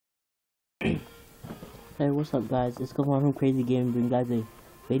Hey, what's up guys, it's Kavon from Crazy Game bringing guys a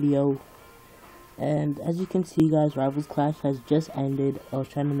video. And as you can see guys, Rivals Clash has just ended. I was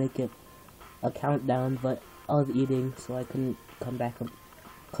trying to make it a countdown, but I was eating so I couldn't come back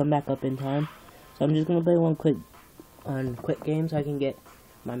up in time. So I'm just gonna play one quick game so I can get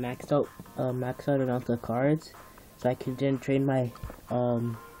my maxed out amount of cards, so I can then trade my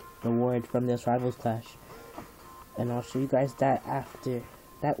reward from this Rivals Clash. And I'll show you guys that after.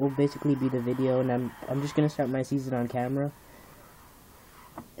 That will basically be the video, and I'm just gonna start my season on camera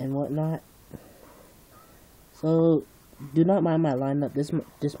and whatnot. So do not mind my lineup. This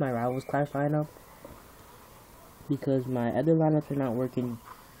my Rivals Clash lineup, because my other lineups are not working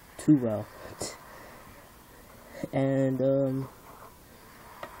too well. And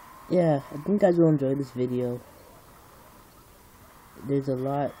yeah, I think you guys will enjoy this video. There's a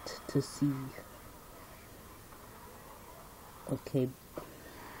lot to see. Okay.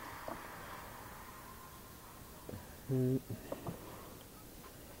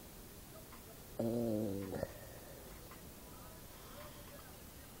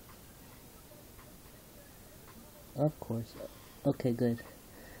 Of course. Okay, good.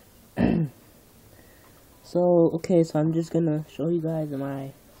 So I'm just gonna show you guys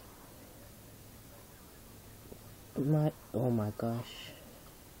my oh my gosh.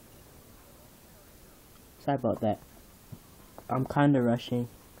 Sorry about that. I'm kinda rushing.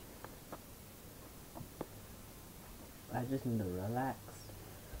 I just need to relax.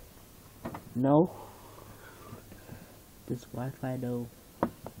 No. This Wi-Fi though. How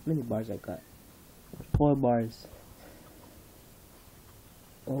many bars I got? 4 bars.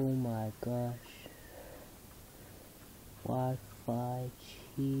 Oh my gosh. Wi-Fi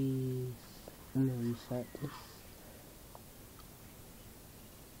cheese. I'm gonna reset this.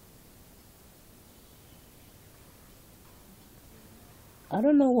 I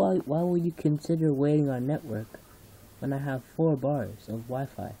don't know why would you consider waiting on network when I have 4 bars of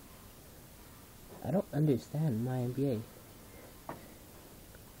Wi-Fi. I don't understand my NBA.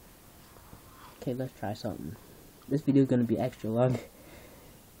 Okay, let's try something. This video is gonna be extra long.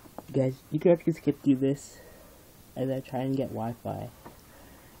 Guys, you can actually skip through this as I try and get Wi-Fi.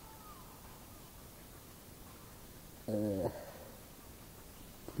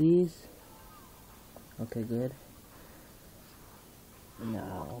 Please. Okay, good.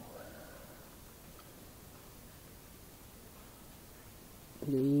 Now.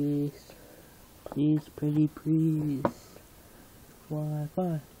 Please, pretty please.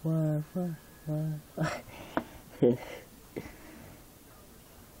 Wi-Fi.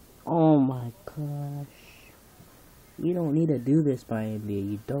 Oh my gosh. You don't need to do this,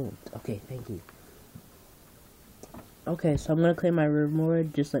 MyNBA. You don't. Okay, thank you. Okay, so I'm gonna claim my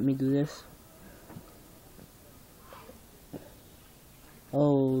reward. Just let me do this.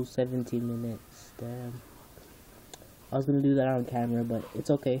 Oh, 17 minutes. Damn. I was gonna do that on camera, but it's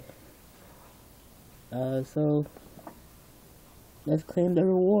okay. So let's claim the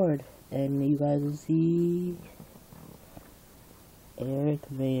reward, and you guys will see Eric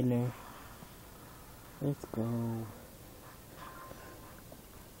Vayner. Let's go.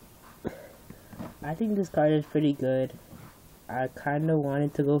 I think this card is pretty good. I kinda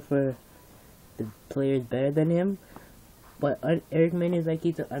wanted to go for the players better than him, but Eric Vayner is like,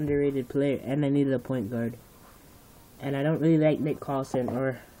 he's an underrated player, and I needed a point guard. And I don't really like Nick Carlson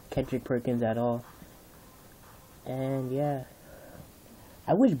or Kendrick Perkins at all. And yeah,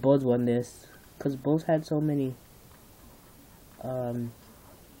 I wish Bulls won this, because Bulls had so many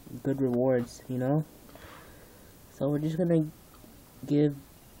good rewards, you know. So we're just gonna give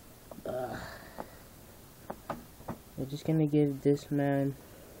this man,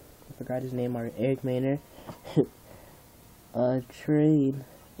 I forgot his name, Eric Vayner, a trade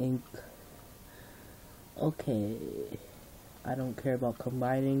ink. Okay, I don't care about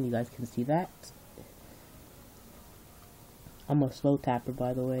combining, you guys can see that. I'm a slow tapper,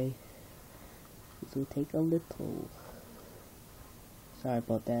 by the way. This will take a little. Sorry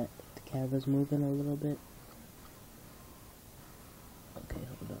about that. The camera's moving a little bit. Okay,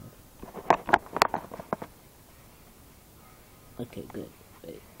 hold on. Okay, good.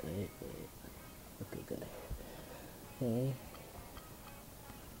 Wait. Okay, good. Okay.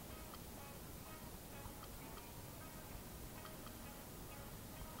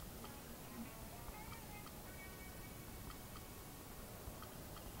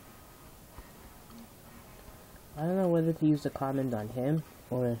 I don't know whether to use the comment on him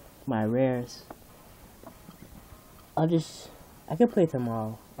or my rares. I can play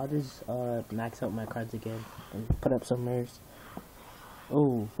tomorrow. I'll just max out my cards again and put up some rares.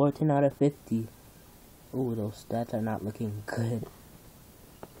 Oh, 14 out of 50. Oh, those stats are not looking good.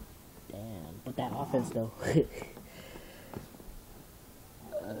 Damn. man. But that offense though.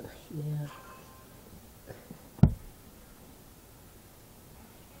 Yeah.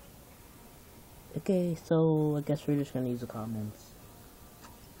 Okay, so I guess we're just gonna use the comments.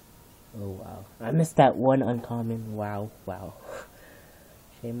 Oh wow. I missed that one uncommon. Wow.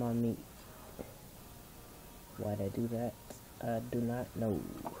 Shame on me. Why'd I do that? I do not know.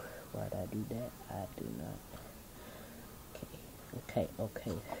 Why'd I do that? I do not. Okay.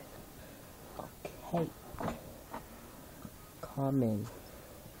 Common.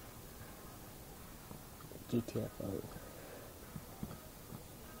 GTFO.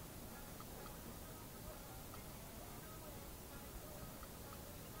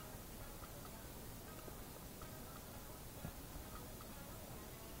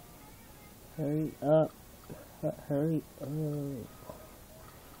 Hurry up. Hurry up.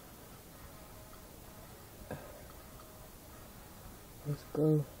 Let's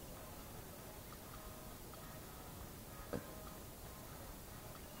go.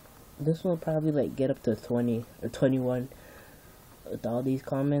 This one will probably like get up to 20 or 21 with all these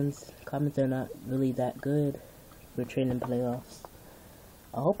comments. Comments are not really that good for training playoffs.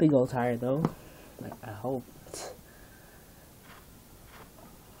 I hope he goes higher though. Like, I hope.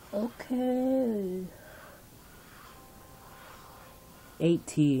 Okay.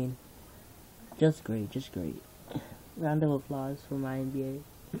 18. Just great. Round of applause for my NBA.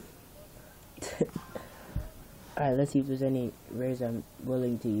 Alright, let's see if there's any rares I'm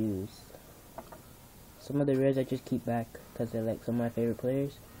willing to use. Some of the rares I just keep back because they're like some of my favorite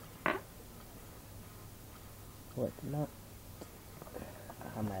players. What? No.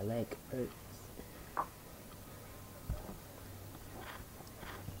 My leg hurts.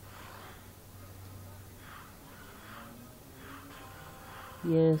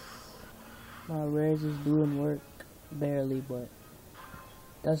 Yes, my rares is doing work. Barely, but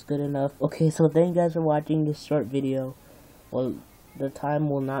that's good enough. Okay, so thank you guys for watching this short video. Well, the time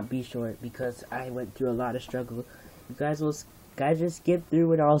will not be short because I went through a lot of struggle. You guys just skip through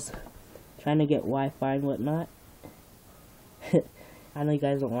when I was trying to get Wi-Fi and whatnot. I know you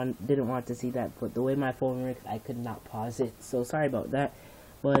guys didn't want to see that, but the way my phone works, I could not pause it. So sorry about that.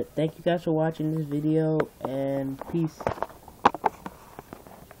 But thank you guys for watching this video, and peace.